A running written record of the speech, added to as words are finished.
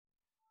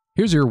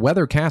Here's your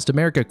WeatherCast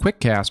America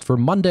Quickcast for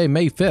Monday,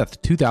 May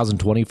 5th,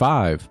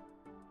 2025.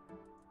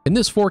 In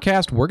this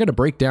forecast, we're going to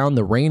break down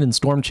the rain and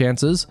storm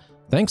chances,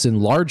 thanks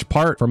in large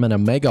part from an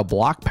omega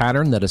block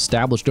pattern that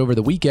established over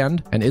the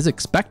weekend and is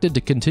expected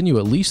to continue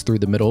at least through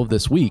the middle of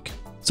this week.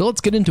 So let's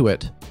get into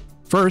it.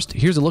 First,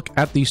 here's a look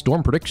at the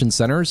Storm Prediction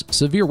Center's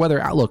severe weather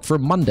outlook for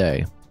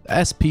Monday. The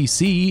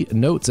SPC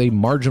notes a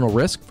marginal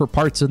risk for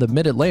parts of the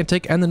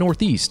mid-Atlantic and the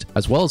Northeast,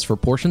 as well as for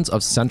portions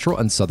of central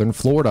and southern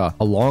Florida,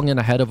 along and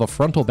ahead of a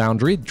frontal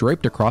boundary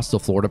draped across the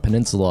Florida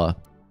peninsula.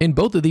 In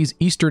both of these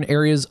eastern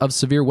areas of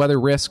severe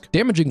weather risk,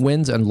 damaging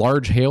winds and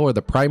large hail are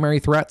the primary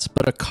threats,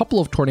 but a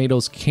couple of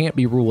tornadoes can't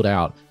be ruled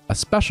out,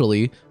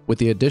 especially with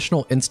the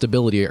additional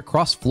instability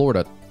across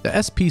Florida. The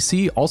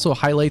SPC also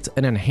highlights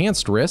an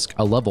enhanced risk,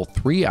 a level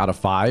 3 out of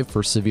 5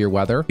 for severe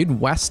weather in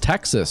West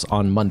Texas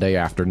on Monday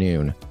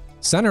afternoon,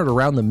 centered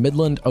around the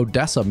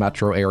Midland-Odessa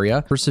metro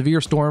area for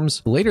severe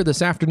storms later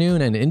this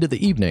afternoon and into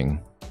the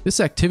evening. This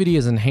activity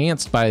is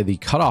enhanced by the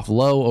cutoff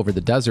low over the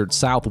desert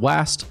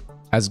southwest,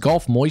 as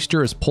Gulf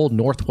moisture is pulled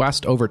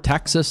northwest over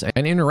Texas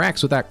and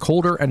interacts with that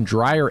colder and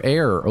drier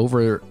air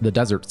over the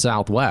desert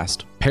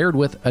southwest. Paired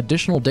with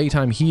additional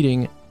daytime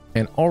heating,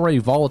 an already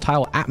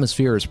volatile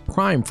atmosphere is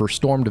prime for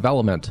storm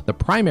development. The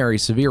primary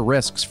severe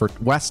risks for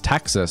West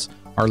Texas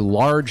are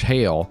large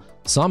hail,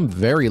 some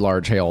very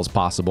large hail is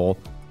possible,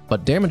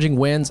 but damaging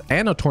winds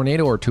and a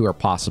tornado or two are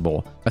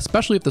possible,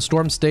 especially if the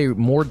storms stay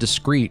more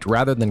discrete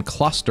rather than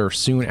cluster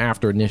soon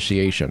after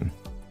initiation.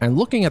 And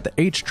looking at the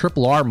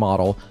HRRR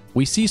model,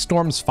 we see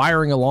storms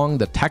firing along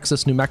the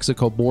Texas-New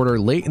Mexico border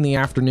late in the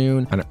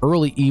afternoon and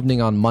early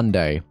evening on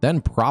Monday, then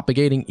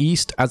propagating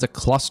east as a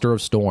cluster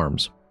of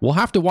storms. We'll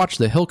have to watch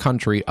the hill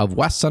country of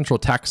west central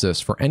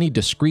Texas for any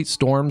discrete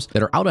storms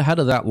that are out ahead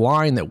of that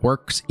line that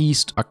works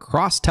east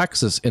across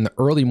Texas in the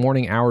early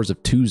morning hours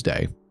of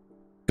Tuesday.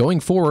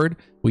 Going forward,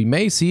 we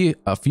may see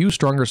a few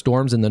stronger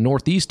storms in the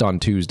northeast on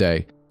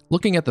Tuesday.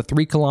 Looking at the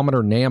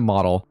 3-kilometer NAM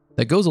model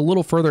that goes a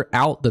little further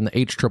out than the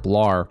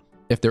HRRR,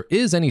 if there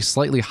is any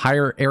slightly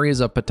higher areas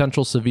of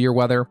potential severe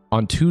weather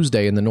on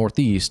Tuesday in the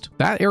northeast,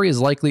 that area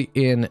is likely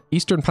in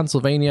eastern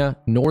Pennsylvania,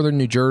 northern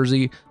New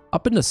Jersey,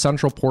 up into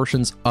central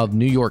portions of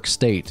New York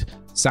State,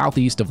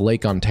 southeast of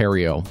Lake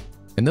Ontario.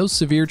 And those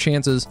severe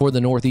chances for the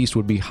northeast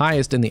would be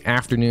highest in the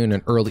afternoon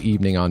and early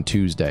evening on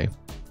Tuesday.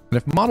 And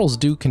if models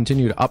do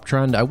continue to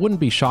uptrend, I wouldn't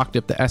be shocked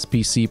if the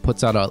SPC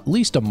puts out at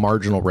least a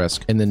marginal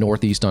risk in the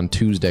northeast on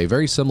Tuesday,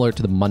 very similar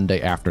to the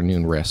Monday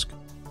afternoon risk.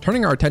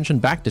 Turning our attention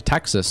back to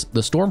Texas,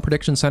 the Storm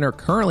Prediction Center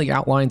currently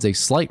outlines a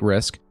slight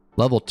risk,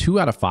 level 2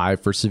 out of 5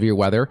 for severe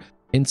weather,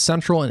 in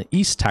central and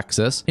east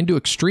Texas into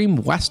extreme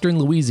western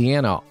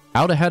Louisiana.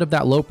 Out ahead of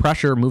that low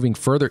pressure moving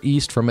further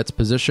east from its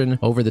position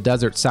over the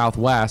desert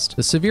southwest,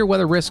 the severe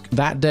weather risk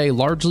that day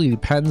largely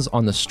depends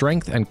on the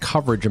strength and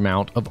coverage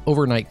amount of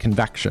overnight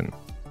convection.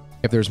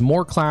 If there's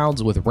more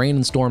clouds with rain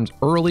and storms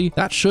early,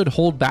 that should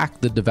hold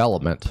back the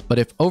development. But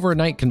if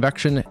overnight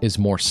convection is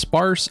more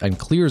sparse and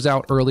clears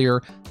out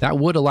earlier, that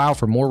would allow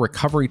for more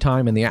recovery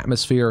time in the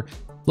atmosphere.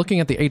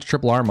 Looking at the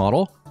HRRR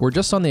model, we're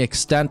just on the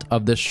extent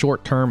of this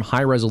short-term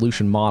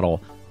high-resolution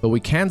model, but we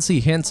can see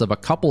hints of a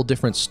couple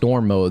different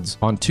storm modes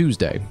on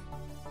Tuesday.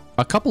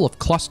 A couple of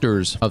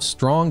clusters of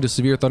strong to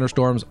severe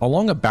thunderstorms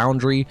along a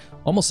boundary,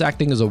 almost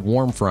acting as a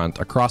warm front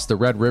across the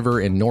Red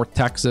River in North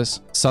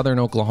Texas, southern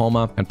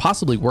Oklahoma, and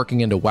possibly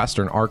working into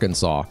western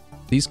Arkansas.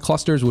 These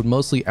clusters would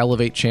mostly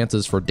elevate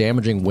chances for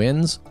damaging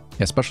winds,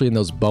 especially in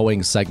those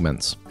bowing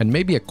segments, and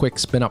maybe a quick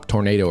spin-up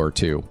tornado or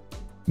two.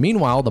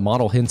 Meanwhile, the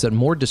model hints at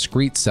more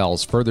discrete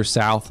cells further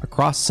south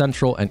across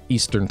central and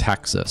eastern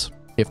Texas.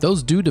 If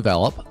those do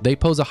develop, they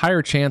pose a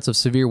higher chance of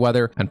severe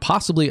weather and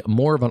possibly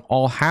more of an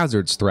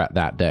all-hazards threat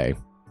that day.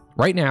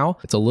 Right now,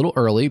 it's a little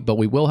early, but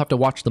we will have to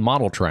watch the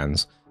model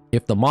trends.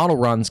 If the model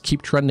runs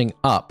keep trending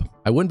up,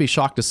 I wouldn't be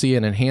shocked to see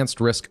an enhanced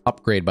risk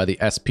upgrade by the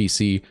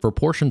SPC for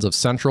portions of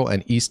central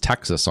and east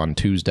Texas on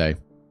Tuesday.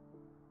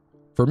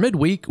 For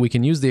midweek, we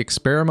can use the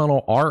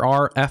experimental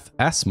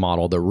RRFS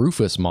model, the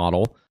Rufus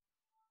model.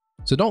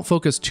 So don't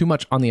focus too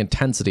much on the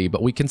intensity,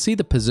 but we can see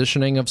the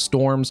positioning of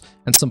storms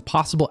and some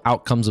possible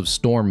outcomes of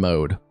storm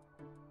mode.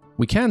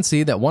 We can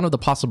see that one of the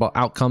possible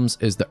outcomes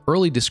is the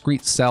early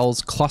discrete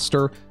cells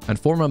cluster and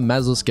form a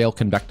mesoscale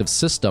convective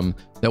system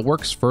that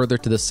works further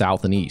to the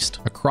south and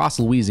east, across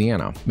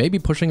Louisiana, maybe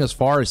pushing as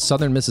far as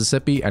southern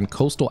Mississippi and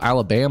coastal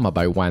Alabama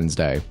by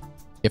Wednesday.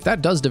 If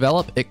that does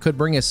develop, it could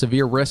bring a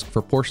severe risk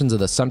for portions of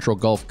the central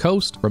Gulf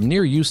Coast from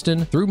near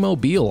Houston through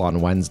Mobile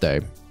on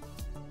Wednesday.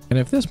 And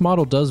if this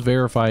model does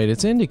verify it,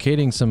 it's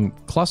indicating some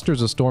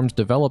clusters of storms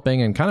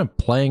developing and kind of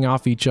playing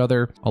off each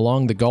other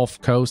along the Gulf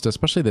Coast,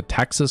 especially the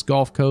Texas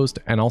Gulf Coast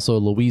and also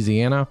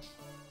Louisiana.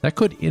 That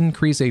could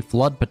increase a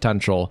flood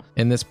potential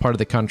in this part of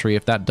the country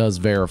if that does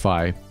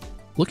verify.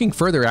 Looking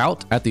further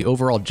out at the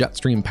overall jet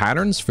stream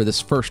patterns for this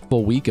first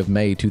full week of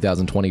May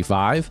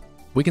 2025,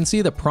 we can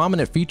see the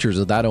prominent features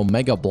of that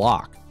omega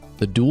block,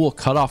 the dual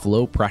cutoff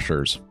low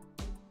pressures.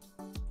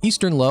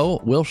 Eastern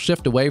low will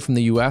shift away from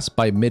the US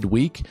by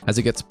midweek as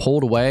it gets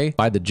pulled away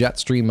by the jet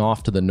stream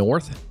off to the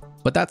north.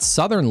 But that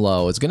southern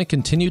low is going to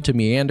continue to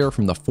meander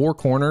from the Four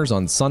Corners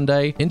on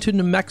Sunday into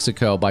New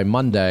Mexico by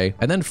Monday,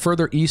 and then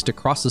further east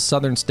across the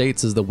southern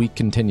states as the week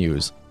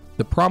continues.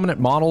 The prominent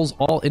models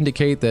all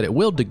indicate that it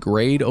will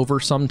degrade over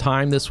some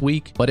time this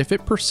week, but if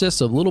it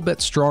persists a little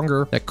bit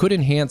stronger, that could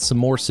enhance some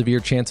more severe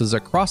chances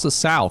across the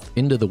south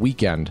into the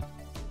weekend.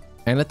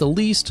 And at the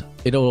least,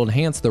 it'll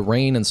enhance the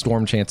rain and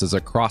storm chances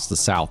across the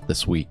south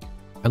this week.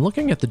 And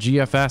looking at the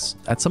GFS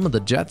at some of the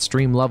jet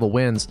stream level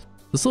winds,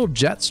 this little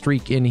jet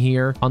streak in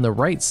here on the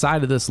right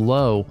side of this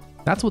low,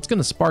 that's what's going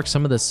to spark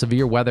some of the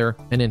severe weather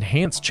and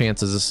enhance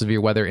chances of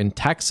severe weather in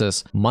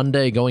Texas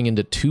Monday going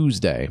into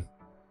Tuesday.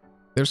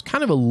 There's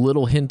kind of a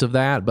little hint of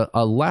that, but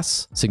a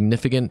less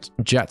significant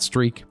jet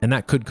streak, and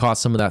that could cause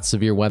some of that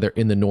severe weather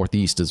in the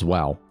Northeast as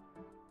well.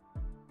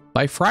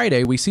 By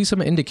Friday, we see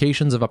some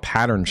indications of a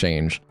pattern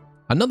change.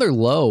 Another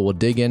low will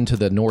dig into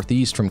the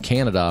Northeast from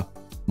Canada.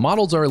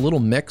 Models are a little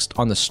mixed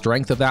on the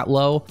strength of that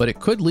low, but it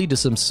could lead to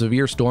some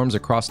severe storms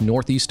across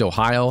Northeast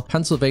Ohio,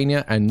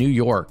 Pennsylvania, and New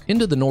York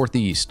into the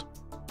Northeast.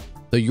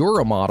 The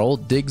Euro model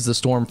digs the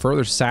storm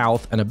further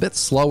south and a bit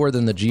slower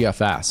than the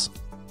GFS.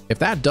 If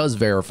that does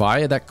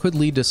verify, that could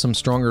lead to some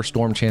stronger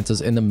storm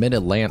chances in the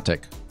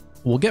mid-Atlantic.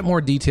 We'll get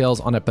more details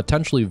on a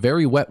potentially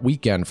very wet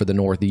weekend for the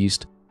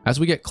Northeast as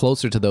we get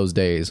closer to those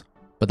days.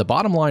 But the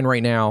bottom line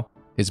right now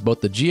is both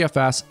the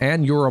GFS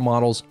and Euro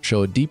models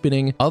show a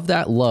deepening of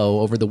that low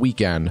over the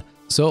weekend,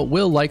 so it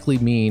will likely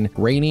mean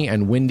rainy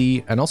and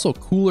windy and also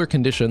cooler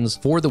conditions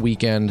for the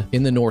weekend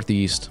in the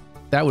Northeast.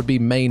 That would be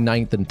May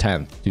 9th and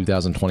 10th,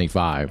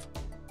 2025.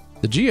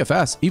 The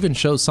GFS even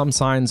shows some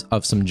signs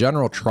of some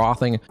general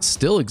troughing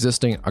still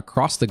existing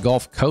across the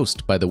Gulf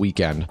Coast by the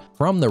weekend,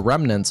 from the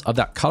remnants of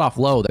that cutoff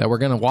low that we're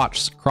going to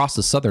watch across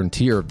the southern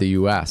tier of the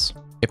US.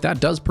 If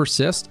that does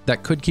persist,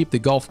 that could keep the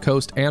Gulf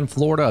Coast and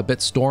Florida a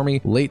bit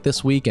stormy late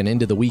this week and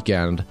into the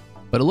weekend,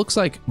 but it looks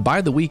like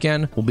by the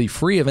weekend we'll be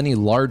free of any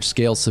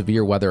large-scale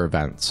severe weather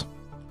events.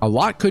 A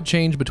lot could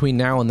change between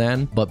now and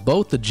then, but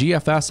both the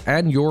GFS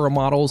and Euro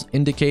models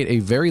indicate a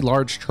very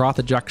large trough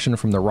ejection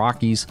from the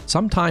Rockies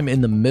sometime in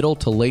the middle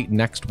to late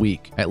next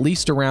week, at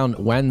least around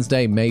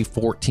Wednesday, May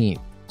 14th.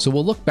 So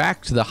we'll look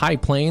back to the high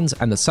plains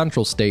and the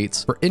central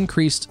states for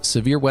increased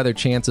severe weather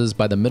chances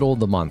by the middle of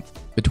the month.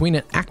 Between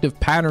an active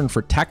pattern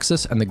for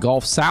Texas and the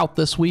Gulf South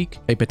this week,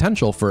 a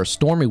potential for a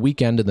stormy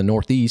weekend in the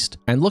Northeast,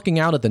 and looking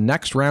out at the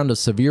next round of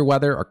severe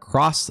weather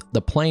across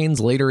the plains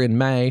later in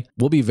May,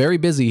 we'll be very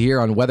busy here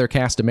on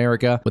WeatherCast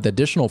America with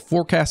additional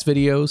forecast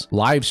videos,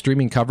 live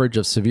streaming coverage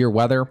of severe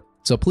weather.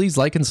 So please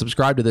like and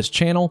subscribe to this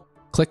channel,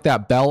 click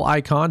that bell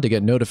icon to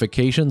get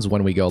notifications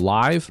when we go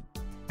live.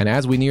 And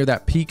as we near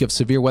that peak of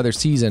severe weather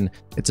season,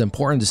 it's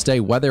important to stay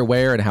weather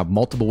aware and have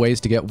multiple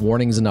ways to get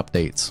warnings and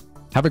updates.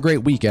 Have a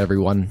great week,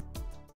 everyone.